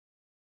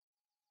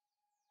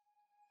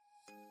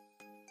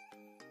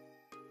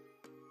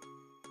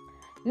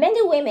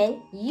Many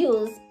women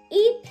use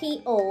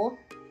EPO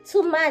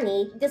to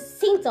manage the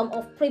symptom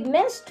of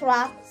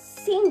premenstrual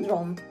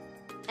syndrome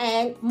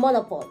and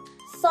menopause,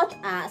 such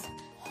as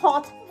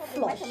hot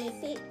flush.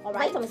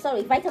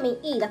 Vitamin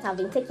E that I've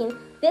been taking.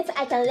 That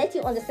I can let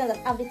you understand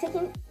that I've been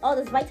taking all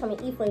this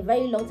vitamin E for a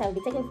very long time. I've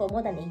been taking for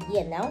more than a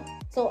year now,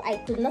 so I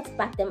could not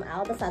back them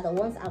out. Those are the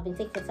ones I've been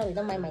taking. Sorry,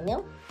 don't mind my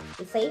nail.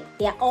 You see,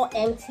 they are all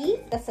empty.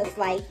 This is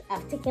like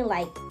I've taken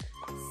like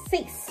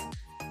 6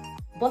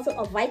 bottles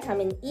of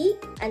vitamin E,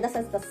 and this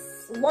is the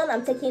one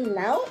I'm taking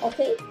now.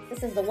 Okay,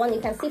 this is the one. You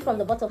can see from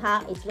the bottle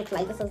how it looks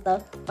like. This is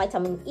the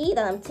vitamin E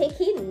that I'm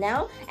taking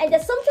now. And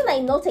there's something I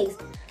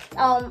noticed.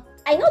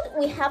 I know that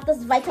we have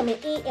this vitamin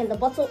E in the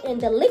bottle in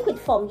the liquid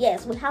form.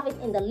 Yes, we have it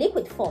in the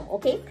liquid form.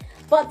 Okay,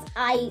 but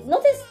I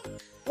noticed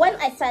when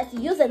I started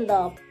using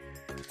the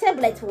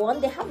tablet one,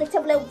 they have the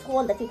tablet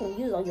one that you can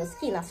use on your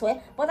skin as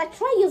well. But I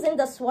tried using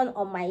this one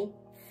on my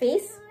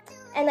face,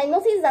 and I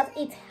noticed that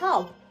it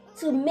helped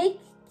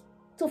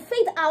to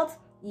fade out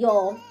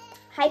your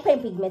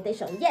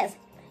hyperpigmentation. Yes,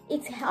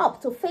 it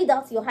helps to fade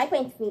out your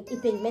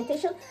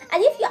hyperpigmentation.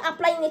 And if you're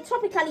applying it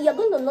topically, you're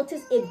going to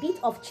notice a bit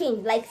of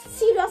change, like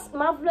serious,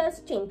 marvelous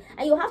change.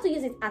 And you have to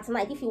use it at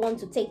night if you want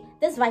to take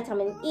this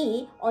vitamin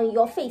E on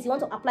your face. You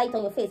want to apply it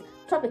on your face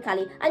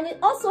topically. And it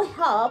also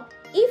helps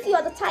if you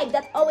are the type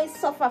that always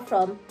suffer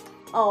from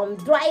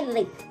dry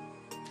lip.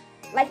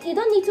 Like, you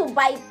don't need to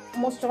buy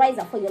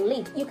moisturizer for your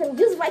lip. You can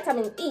use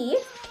vitamin E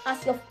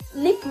as your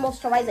lip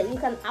moisturizer. You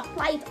can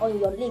apply it on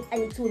your lip,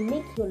 and it will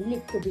make your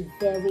lip to be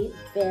very,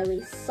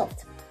 very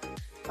soft.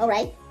 All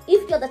right,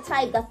 if you're the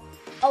type that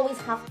always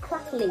have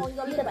cracked lips,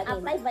 you can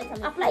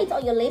apply it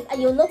on your lip,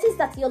 and you'll notice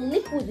that your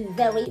lip will be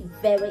very,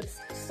 very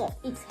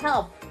soft. It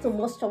helps to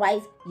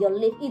moisturize your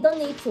lip. You don't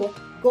need to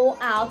go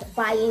out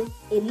buying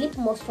a lip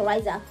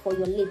moisturizer for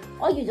your lip.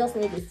 All you just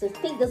need is to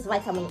take this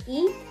vitamin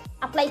E,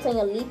 apply it on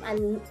your lip,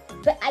 and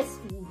I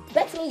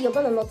bet me you're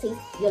gonna notice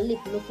your lip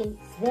looking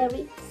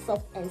very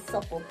soft and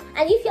supple.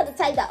 And if you're the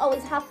type that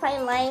always have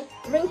fine line,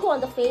 wrinkle on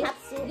the face,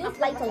 you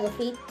apply it on your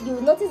face, you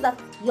will notice that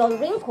your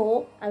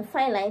wrinkle and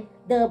fine line,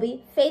 they'll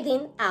be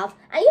fading out.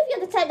 And if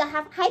you're the type that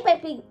have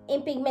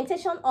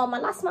hyperpigmentation or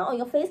melasma on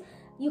your face,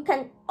 you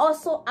can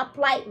also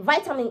apply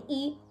vitamin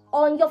E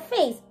on your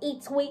face.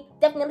 It will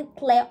definitely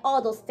clear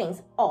all those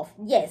things off.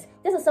 Yes,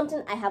 this is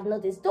something I have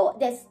noticed. Though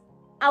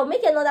I'll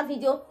make another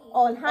video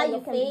on how you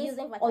can use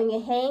it on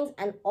your hands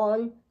and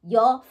on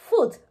your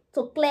foot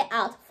to clear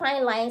out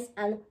fine lines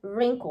and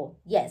wrinkle.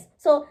 Yes,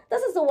 so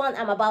this is the one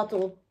I'm about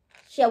to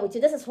share with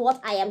you. This is what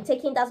I am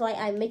taking. That's why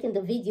I'm making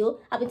the video.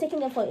 I've been taking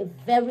them for a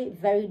very,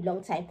 very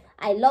long time.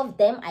 I love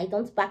them. I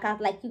don't back out.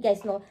 Like you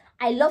guys know,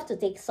 I love to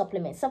take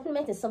supplements.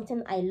 Supplement is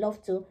something I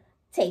love to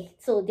take.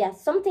 So they are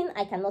something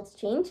I cannot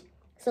change.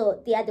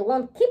 So they are the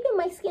one keeping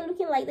my skin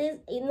looking like this.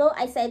 You know,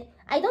 I said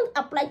I don't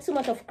apply too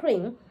much of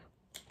cream.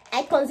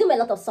 I consume a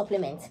lot of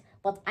supplements,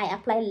 but I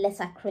apply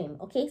lesser cream.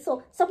 Okay,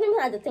 so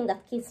supplements are the thing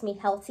that keeps me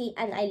healthy,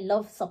 and I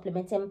love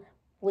supplementing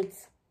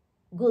with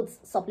good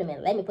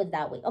supplement. Let me put it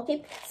that way.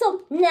 Okay,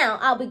 so now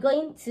I'll be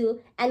going to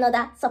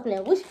another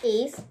supplement, which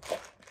is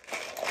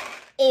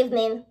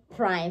Evening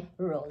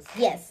Primerose.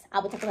 Yes,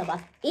 I'll be talking about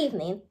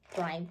Evening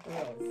Primerose.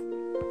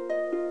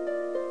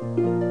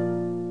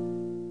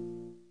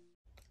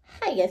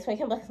 Hi guys,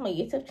 welcome back to my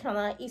YouTube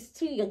channel. It's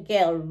still your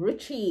girl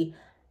Ruchi.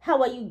 How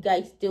are you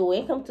guys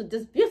doing? Welcome to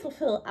this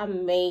beautiful,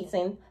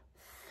 amazing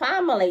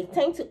family.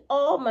 Thanks to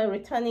all my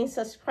returning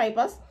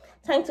subscribers.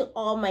 Thanks to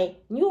all my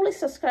newly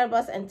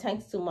subscribers, and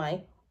thanks to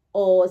my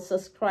old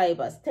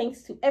subscribers.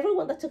 Thanks to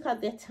everyone that took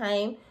out their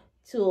time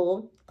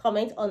to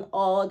comment on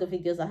all the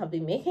videos I have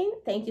been making.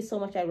 Thank you so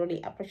much. I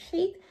really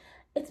appreciate.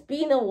 It's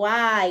been a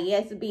while.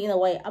 Yes, it's been a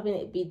while. I've been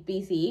a bit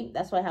busy.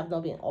 That's why I have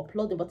not been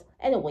uploading. But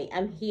anyway,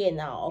 I'm here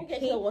now.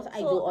 Okay, so what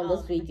I do on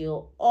this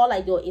video, all I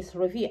do is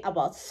review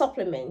about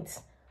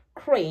supplements,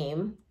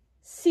 cream,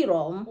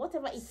 serum,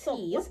 whatever it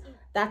is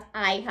that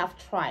I have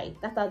tried.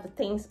 That are the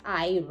things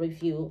I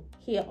review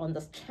here on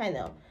this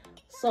channel.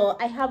 So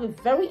I have a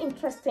very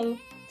interesting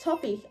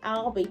topic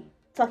I'll be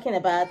talking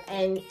about,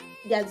 and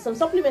there's some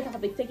supplements I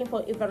have been taking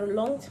for a very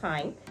long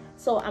time.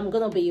 So I'm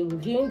gonna be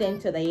reviewing them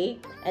today,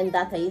 and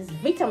that is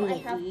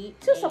vitamin E.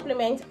 2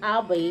 supplements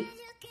I'll be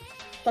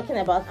talking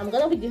about. I'm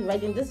gonna be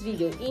dividing this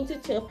video into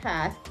 2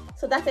 parts.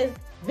 So that is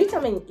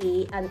vitamin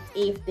E and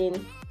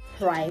Evening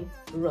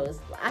Primerose.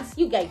 As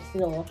you guys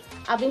know,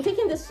 I've been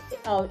taking this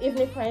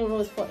Evening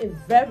Primerose for a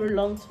very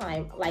long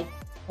time, like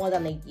more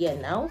than a year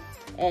now.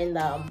 And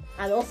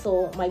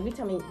also my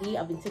vitamin E,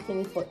 I've been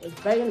taking it for a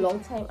very long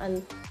time,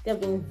 and they've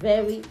been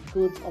very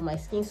good on my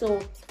skin. So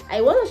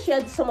I want to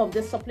share some of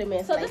the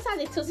supplements. So these are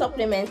the 2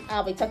 supplements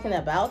I'll be talking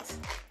about,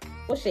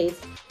 which is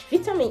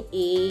vitamin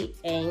E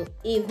and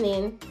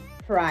Evening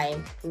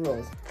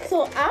Primerose.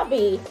 So I'll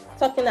be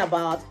talking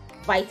about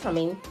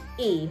vitamin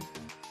E.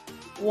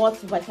 What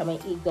vitamin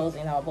E does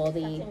in our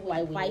body,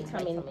 why we need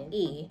vitamin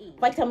E.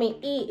 Vitamin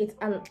E is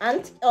an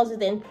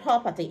antioxidant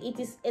property. It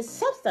is a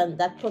substance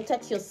that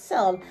protects your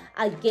cell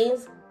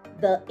against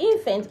the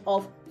influence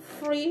of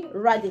free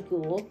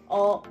radical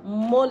or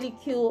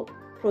molecule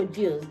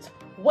produced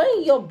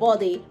when your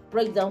body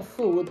breaks down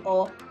food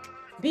or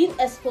being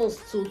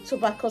exposed to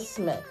tobacco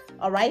smoke,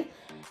 all right,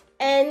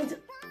 and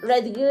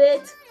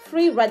regulate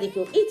free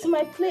radical. It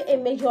might play a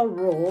major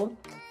role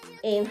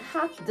in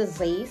heart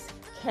disease,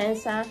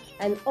 cancer,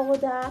 and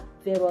other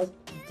various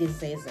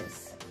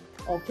diseases.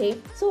 Okay,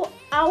 so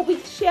I'll be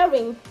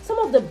sharing some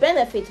of the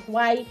benefits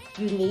why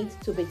you need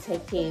to be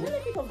taking. The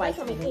benefit of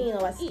vitamin E in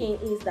our skin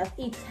is that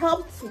it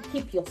helps to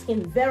keep your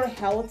skin very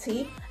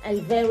healthy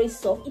and very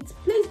soft. It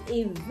plays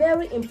a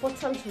very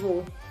important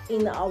role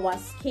in our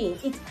skin.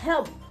 It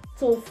helps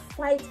to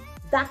fight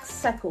dark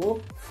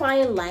circle,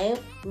 fine line,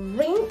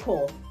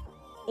 wrinkle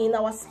in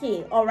our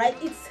skin. All right,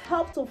 it's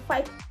helped to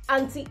fight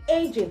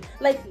anti-aging.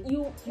 Like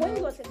you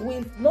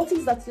will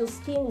notice that your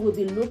skin will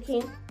be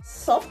looking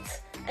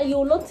soft, and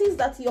you'll notice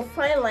that your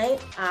fine lines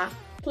are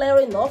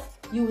clearing off.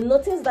 You will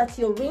notice that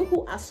your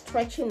wrinkles are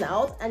stretching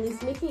out, and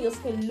it's making your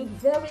skin look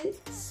very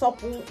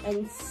supple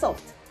and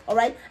soft. All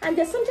right, and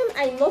there's something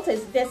I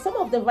noticed. There's some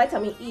of the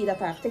vitamin E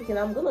that I've taken.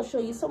 I'm going to show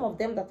you some of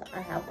them that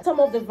I have. Some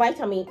of the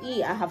vitamin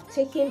E I have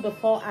taken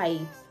before I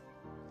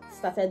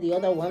started the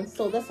other one.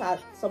 So these are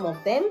some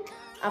of them.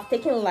 I've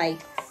taken like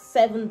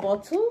 7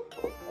 bottles.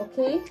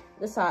 Okay,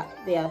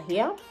 they are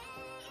here.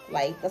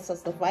 Like this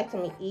is the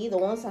vitamin E, the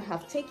ones I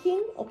have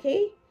taken.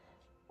 Okay,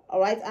 all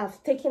right,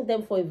 I've taken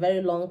them for a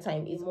very long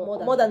time. It's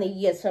more than a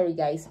year. Sorry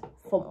guys,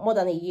 for more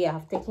than a year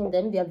I've taken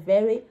them. They're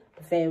very,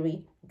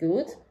 very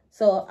good.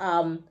 So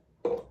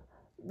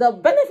the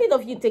benefit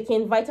of you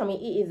taking vitamin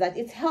E is that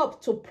it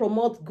helps to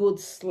promote good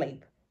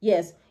sleep.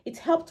 Yes, it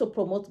helps to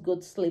promote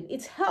good sleep.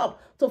 It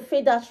helps to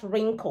fade that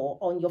wrinkle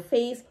on your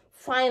face,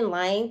 fine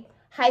line,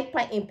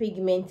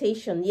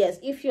 hyperimpigmentation. Yes,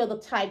 if you're the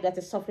type that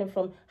is suffering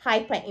from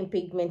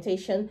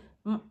hyperimpigmentation,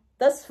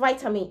 this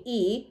vitamin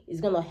E is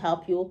going to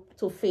help you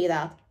to fade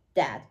out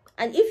that.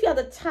 And if you're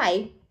the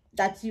type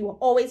that you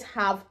always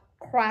have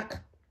cracked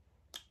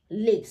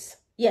lips,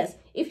 yes,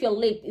 if your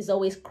lip is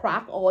always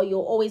cracked or you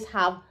always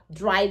have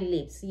dry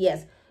lips,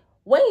 yes,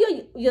 when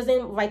you're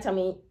using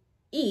vitamin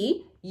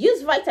E,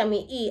 use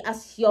vitamin E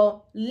as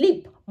your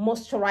lip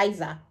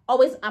moisturizer.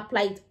 Always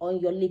apply it on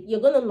your lip.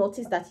 You're going to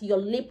notice that your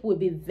lip will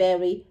be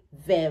very,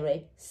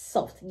 very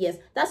soft. Yes,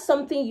 that's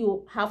something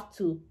you have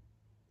to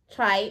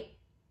try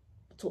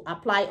to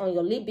apply on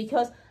your lip,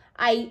 because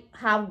I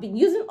have been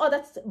using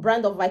other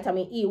brand of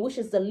vitamin E, which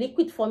is the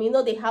liquid form. You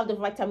know, they have the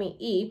vitamin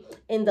E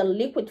in the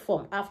liquid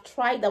form. I've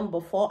tried them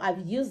before.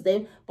 I've used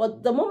them.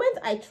 But the moment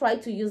I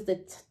tried to use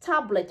the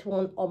tablet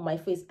one on my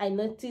face, I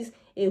noticed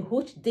a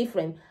huge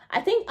difference.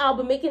 I think I'll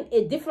be making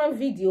a different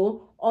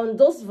video on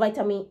those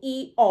vitamin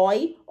E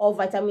oil or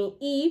vitamin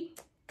E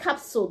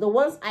capsule, the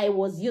ones I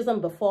was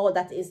using before.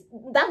 That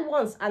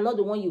ones are not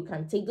the one you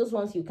can take. Those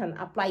ones you can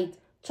apply it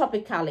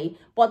topically,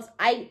 but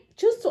I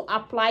choose to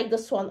apply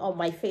this one on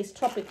my face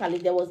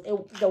topically. There was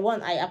the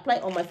one I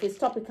applied on my face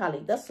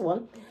topically, this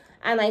one,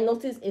 and I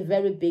noticed a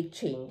very big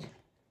change.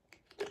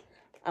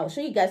 I'll show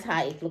you guys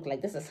how it looked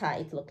like. This is how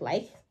it looked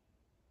like.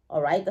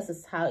 All right, this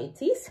is how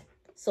it is.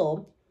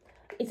 So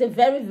it's a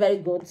very, very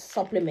good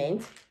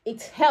supplement.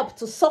 It helps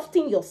to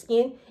soften your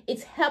skin.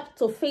 It helps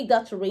to fade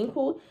that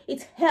wrinkle.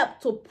 It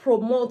helps to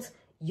promote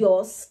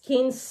your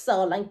skin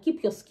cell and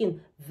keep your skin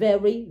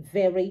very,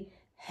 very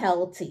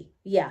healthy.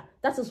 Yeah,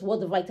 that is what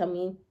the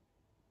vitamin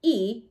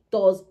E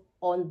does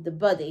on the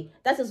body.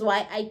 That is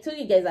why I tell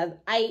you guys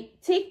that I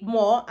take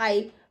more.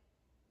 I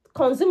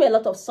consume a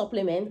lot of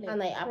supplement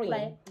and I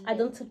apply. I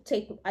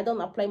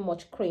don't apply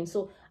much cream,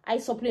 so I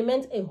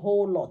supplement a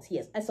whole lot.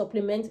 Yes, I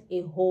supplement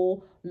a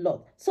whole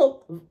lot.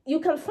 So you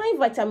can find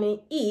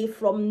vitamin E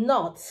from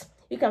nuts.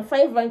 You can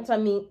find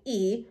vitamin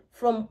E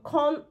from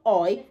corn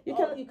oil. You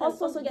can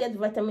also get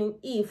vitamin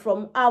E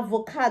from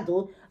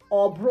avocado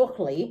or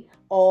broccoli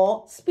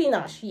or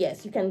spinach.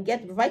 Yes, you can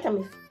get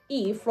vitamin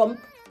E from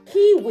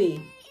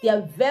kiwi. They are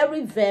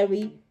very,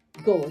 very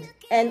good.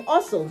 And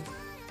also,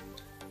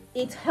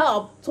 it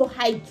helps to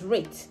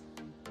hydrate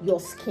your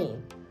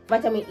skin.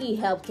 Vitamin E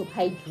helps to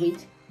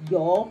hydrate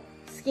your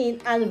skin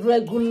and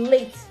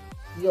regulate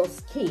your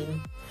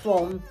skin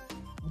from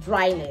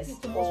dryness.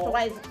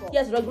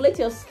 Yes, regulate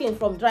your skin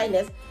from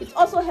dryness. It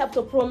also helps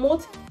to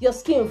promote your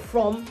skin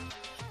from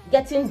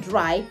getting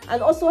dry,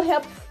 and also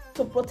help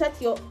to protect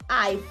your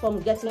eye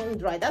from getting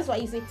dry. That's why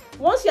you see,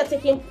 once you're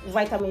taking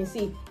vitamin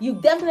C, you're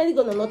definitely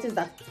going to notice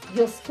that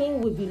your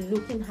skin will be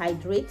looking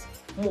hydrated,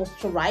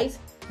 moisturized.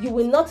 You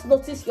will not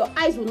notice, your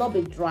eyes will not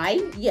be dry.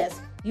 Yes,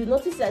 you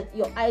notice that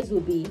your eyes will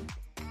be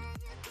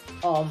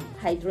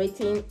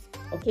hydrating.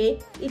 Okay,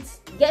 it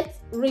gets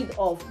rid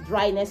of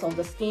dryness of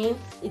the skin.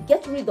 It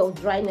gets rid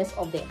of dryness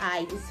of the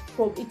eye.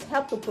 It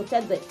helps to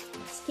protect the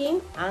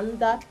skin and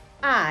the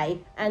eye,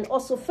 and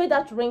also fade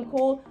that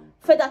wrinkle,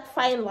 fade that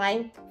fine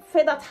line,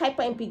 fade that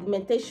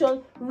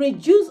hyperimpigmentation,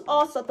 reduce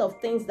all sorts of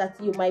things that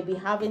you might be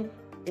having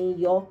in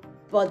your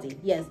body.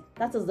 Yes,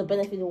 that is the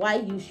benefit why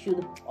you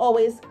should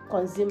always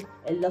consume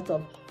a lot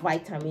of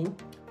vitamin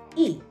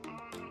E.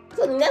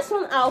 So the next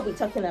one I'll be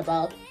talking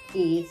about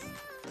is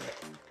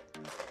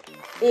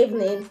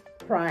Evening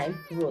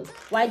Primerose.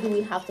 Why do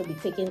we have to be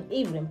taking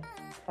Evening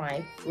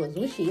Primerose,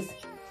 which is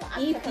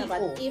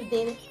EPO,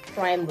 Evening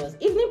Primerose.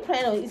 Evening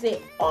Primerose is an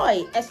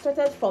oil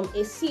extracted from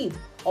a seed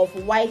of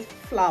white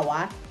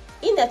flower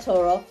in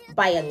natural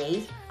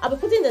biomass. I'll be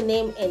putting the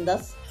name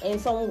in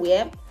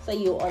somewhere so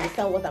you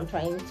understand what I'm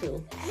trying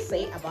to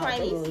say about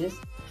Primerose.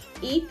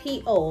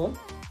 EPO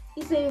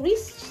is a rich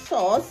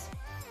source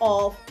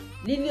of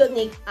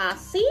linoleic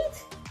acid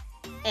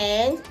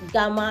and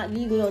gamma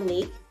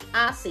linoleic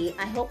acid.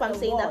 I hope I'm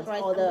saying that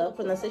right, or the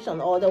pronunciation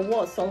or the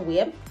word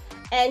somewhere.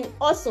 And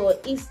also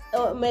is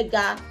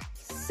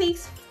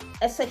omega-6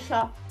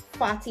 essential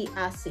fatty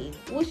acid,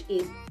 which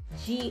is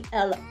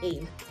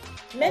GLA.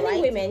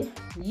 Many women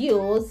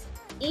use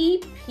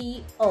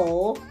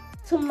EPO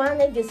to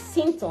manage the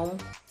symptom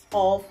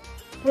of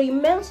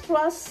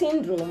premenstrual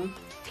syndrome,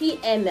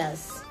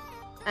 PMS,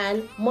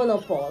 and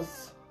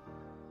menopause,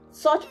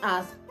 such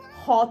as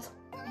hot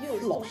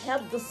flush, to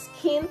help the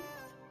skin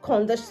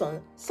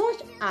condition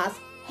such as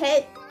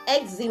head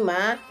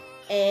eczema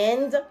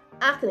and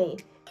acne.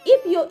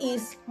 EPO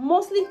is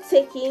mostly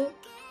taken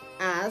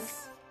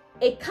as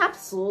a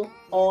capsule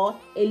or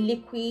a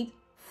liquid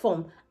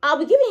form. I'll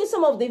be giving you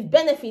some of the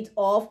benefits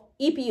of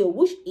EPO,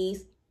 which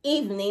is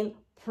Evening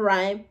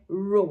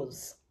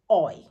Primerose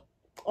oil.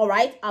 All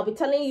right, I'll be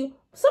telling you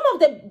some of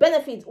the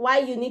benefits why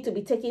you need to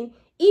be taking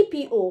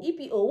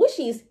EPO, which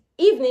is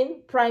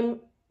Evening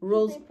Primerose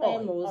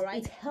oil. All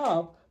right, it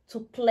helps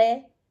to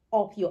clear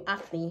up your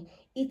acne.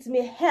 It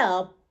may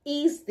help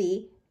ease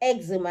the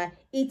eczema.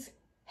 It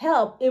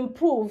help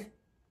improve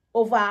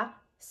over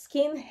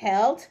skin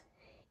health.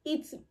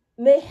 It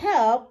may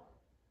help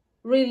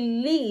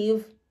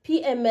relieve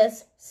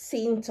PMS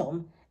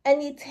symptom,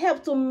 and it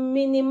helps to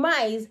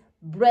minimize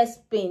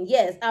breast pain.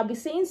 Yes, I'll be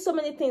saying so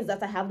many things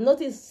that I have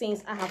noticed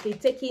since I have been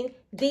taking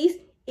this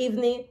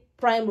Evening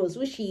Primerose,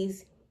 which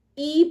is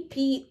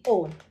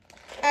EPO.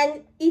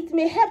 And it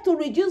may help to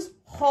reduce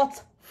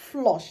hot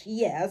flush.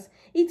 Yes,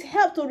 it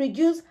helps to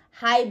reduce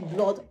high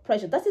blood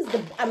pressure. That is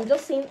I'm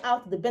just saying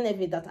out the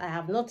benefit that I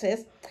have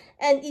noticed.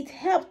 And it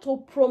helps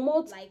to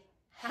promote like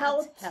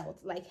health,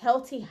 like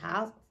healthy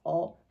health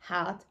or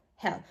heart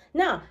health.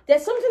 Now,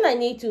 there's something I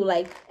need to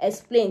like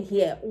explain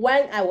here.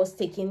 When I was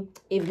taking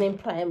Evening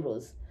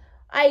Primerose,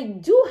 I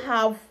do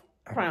have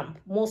cramp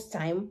most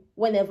time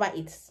whenever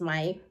it's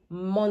my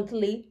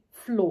monthly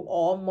flow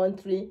or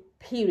monthly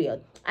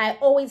period. I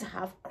always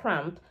have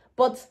cramp,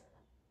 but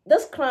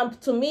this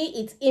cramp to me,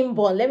 it's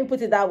inborn. Let me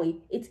put it that way.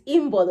 It's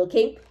inborn,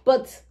 okay?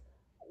 But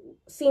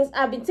since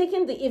I've been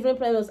taking the Evening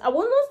Primerose, I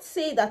will not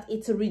say that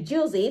it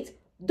reduces it,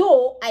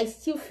 though I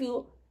still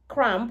feel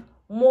cramp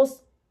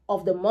most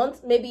of the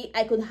month. Maybe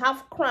I could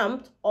have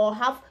cramp or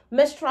have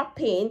menstrual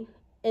pain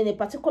in a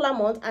particular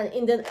month, and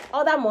in the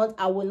other month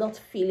I will not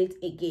feel it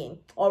again.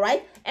 All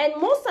right, and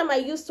most time I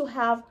used to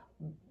have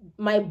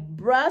my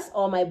breast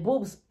or my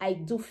boobs, I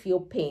do feel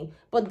pain,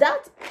 but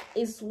that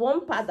is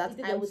one part that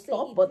I will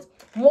stop. But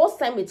most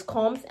time it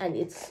comes and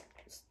it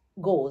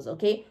goes.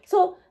 Okay,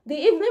 so the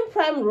Evening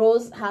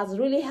Primerose has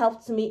really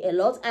helped me a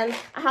lot, and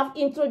I have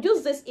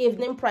introduced this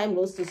Evening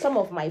Primerose to some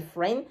of my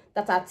friends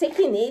that are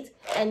taking it,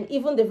 and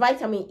even the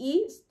vitamin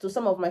E to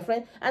some of my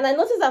friends. And I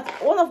noticed that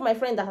one of my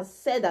friends that has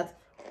said that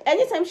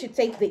anytime she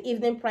takes the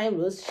Evening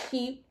Primerose,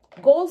 she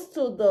goes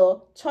to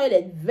the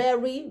toilet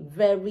very,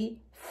 very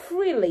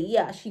freely.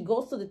 Yeah, she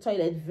goes to the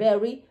toilet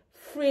very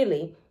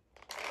freely.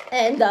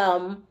 And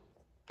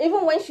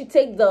even when she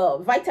takes the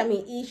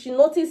vitamin E, she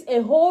noticed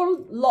a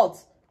whole lot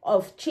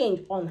of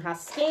change on her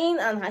skin,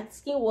 and her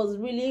skin was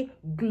really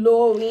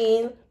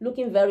glowing,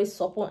 looking very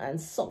supple and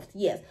soft.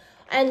 Yes,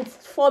 and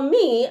for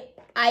me,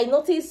 I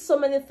noticed so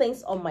many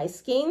things on my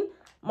skin.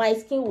 My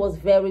skin was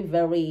very,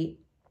 very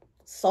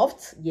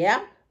soft.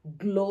 Yeah,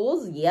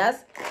 glows.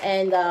 Yes,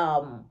 and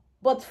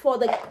but for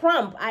the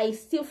cramp, I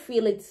still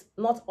feel it,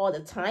 not all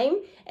the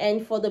time.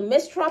 And for the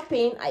menstrual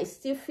pain, I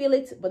still feel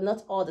it, but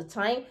not all the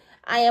time.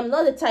 I am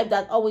not the type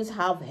that always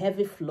have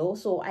heavy flow,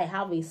 so I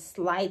have a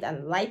slight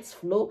and light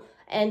flow.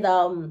 And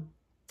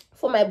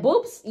for my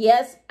boobs,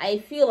 yes, I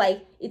feel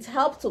like it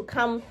helps to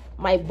calm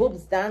my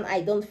boobs down.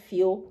 I don't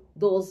feel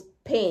those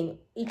pain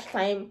each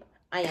time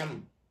I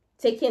am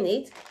taking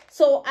it.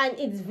 So, and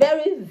it's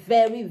very,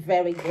 very,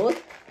 very good.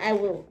 I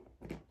will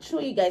show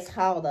you guys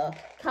how the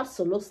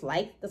capsule looks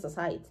like. This is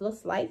how it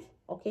looks like.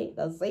 Okay,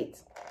 that's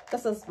it.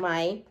 This is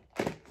my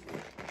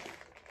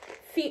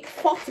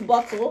fourth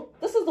bottle.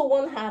 This is the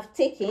one I have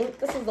taken.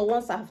 This is the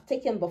ones I have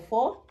taken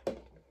before.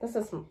 This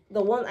is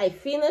the one I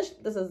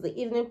finished. This is the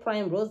Evening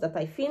Primerose that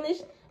I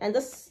finished, and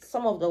this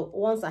some of the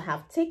ones I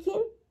have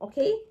taken.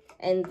 Okay,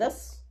 and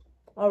this,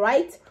 all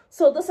right.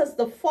 So this is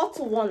the fourth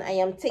one I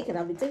am taking.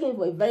 I've been taking it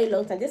for a very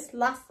long time. This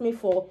lasts me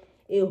for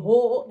a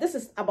whole. This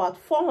is about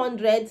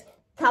 400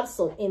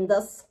 capsule in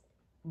this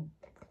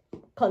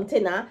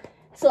container,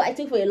 so I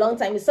think for a long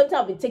time. It's something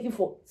I've been taking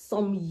for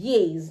some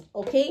years.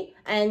 Okay,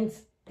 and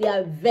they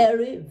are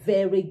very,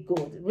 very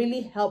good.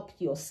 Really help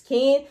your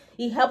skin.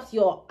 It helps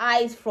your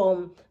eyes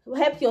from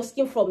your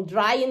skin from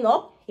drying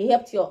up. It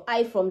helps your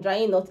eye from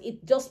drying up.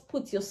 It just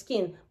puts your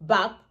skin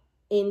back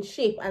in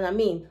shape, and I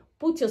mean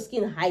put your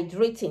skin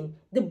hydrating.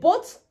 The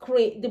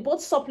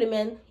both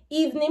supplement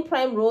Evening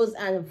Primerose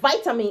and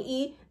vitamin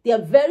E. They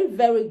are very,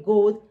 very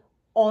good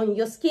on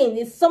your skin.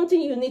 It's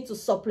something you need to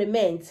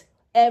supplement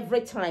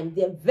every time.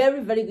 They're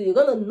very, very good. You're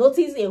going to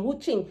notice a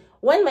Ruchi.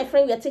 When my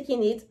friend were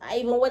taking it,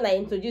 even when I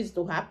introduced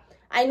to her,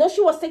 I know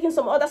she was taking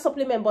some other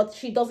supplement, but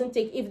she doesn't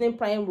take Evening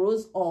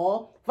Primerose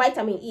or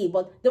vitamin E.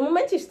 But the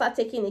moment she started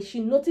taking it, she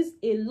noticed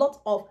a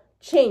lot of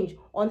change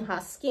on her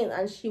skin,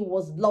 and she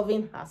was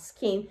loving her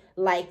skin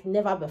like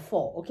never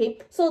before. Okay,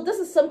 so this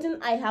is something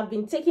I have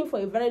been taking for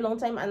a very long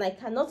time, and I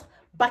cannot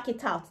back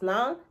it out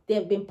now.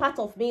 They've been part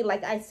of me.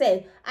 Like I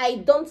said, I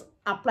don't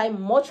apply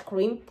much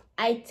cream.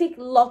 I take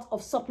lots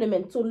of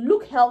supplement to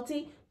look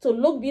healthy, to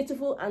look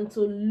beautiful, and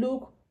to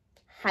look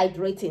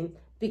hydrating,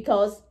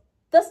 because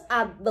these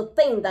are the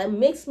things that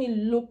makes me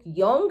look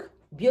young,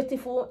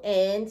 beautiful,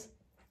 and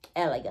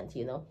elegant,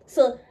 you know.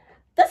 So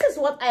this is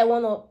what I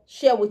want to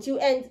share with you.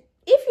 And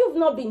if you've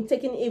not been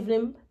taking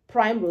Evening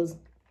Primerose,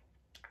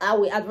 I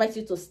will advise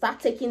you to start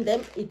taking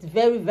them. It's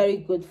very, very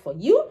good for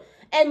you.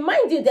 And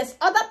mind you, there's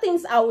other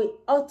things I will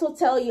also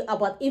tell you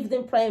about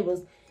Evening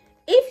Primerose.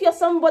 If you're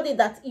somebody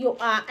that you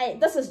are,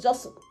 this is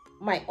just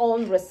my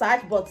own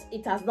research, but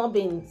it has not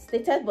been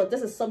stated, but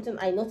this is something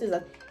I noticed,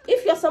 that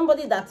if you're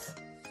somebody that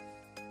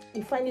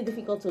you find it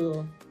difficult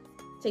to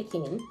take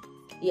in,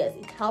 yes,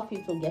 it helps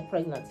you to get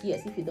pregnant.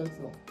 Yes, if you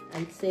don't know,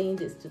 I'm saying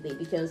this today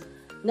because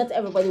not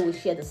everybody will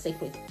share the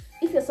secret.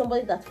 If you're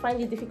somebody that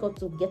finds it difficult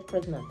to get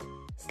pregnant,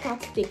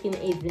 start taking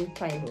Evening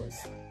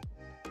Primerose.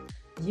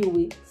 You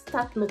will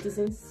start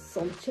noticing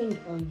some change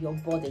on your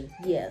body.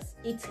 Yes,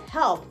 it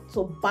helps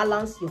to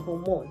balance your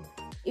hormone.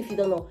 If you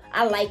don't know,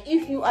 and like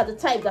if you are the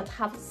type that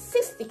have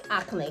cystic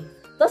acne,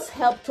 this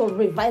helps to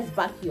revise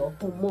back your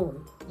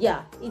hormone.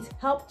 Yeah, it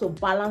helps to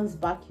balance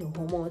back your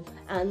hormone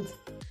and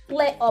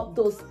clear up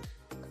those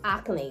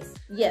acne.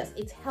 Yes,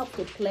 it helps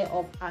to clear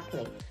up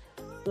acne.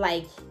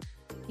 Like,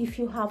 if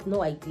you have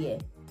no idea,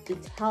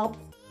 it helps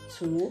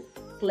to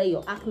clear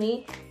your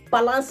acne,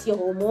 balance your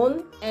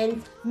hormone,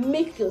 and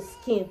make your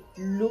skin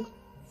look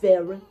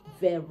very,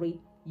 very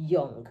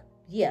young.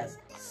 Yes,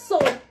 so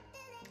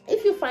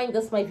if you find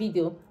this my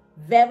video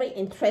very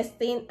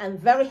interesting and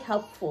very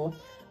helpful,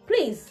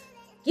 please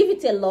give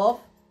it a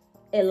love,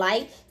 a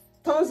like,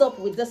 thumbs up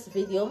with this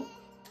video,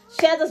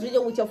 share this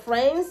video with your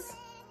friends.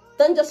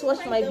 Don't just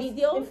watch my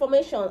video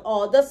information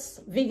or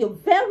this video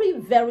very,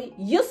 very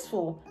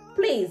useful.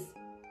 Please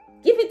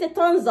give it a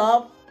thumbs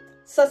up,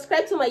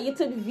 subscribe to my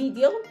YouTube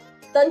video.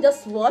 Don't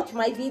just watch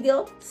my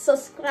video,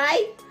 subscribe,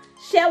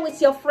 share with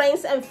your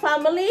friends and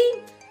family.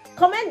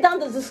 Comment down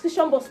the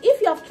description box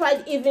if you have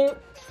tried Evening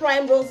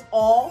Primerose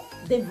or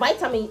the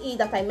vitamin E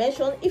that I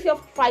mentioned. If you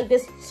have tried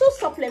this 2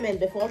 supplements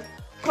before,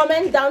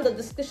 comment down the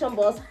description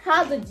box.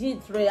 How did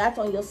it react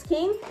on your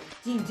skin?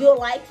 Did you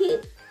like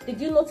it? Did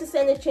you notice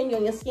any change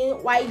on your skin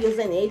while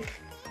using it?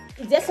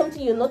 Is there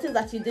something you noticed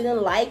that you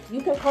didn't like?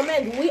 You can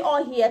comment. We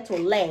are here to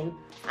learn.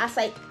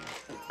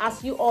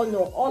 As you all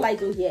know, all I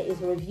do here is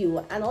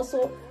review, and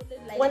also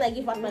when I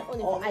give out my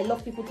own, I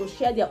love people to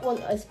share their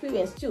own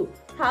experience too.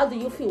 How do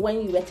you feel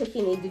when you were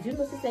taking it? Did you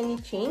notice any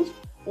change?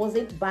 Was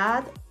it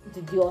bad?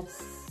 Did your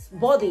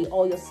body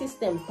or your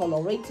system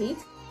tolerate it?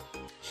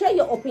 Share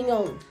your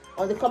opinion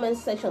on the comment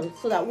section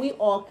so that we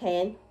all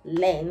can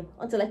learn.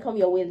 Until I come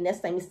your way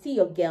next time, it's still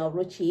your girl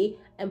Ruchi,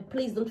 and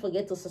please don't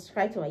forget to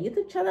subscribe to my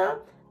YouTube channel,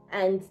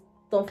 and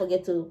don't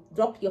forget to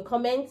drop your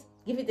comments.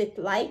 Give it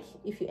a like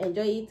if you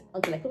enjoy it.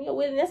 Until I come your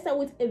way next time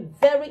with a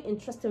very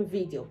interesting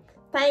video.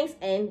 Thanks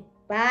and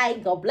bye.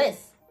 God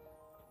bless.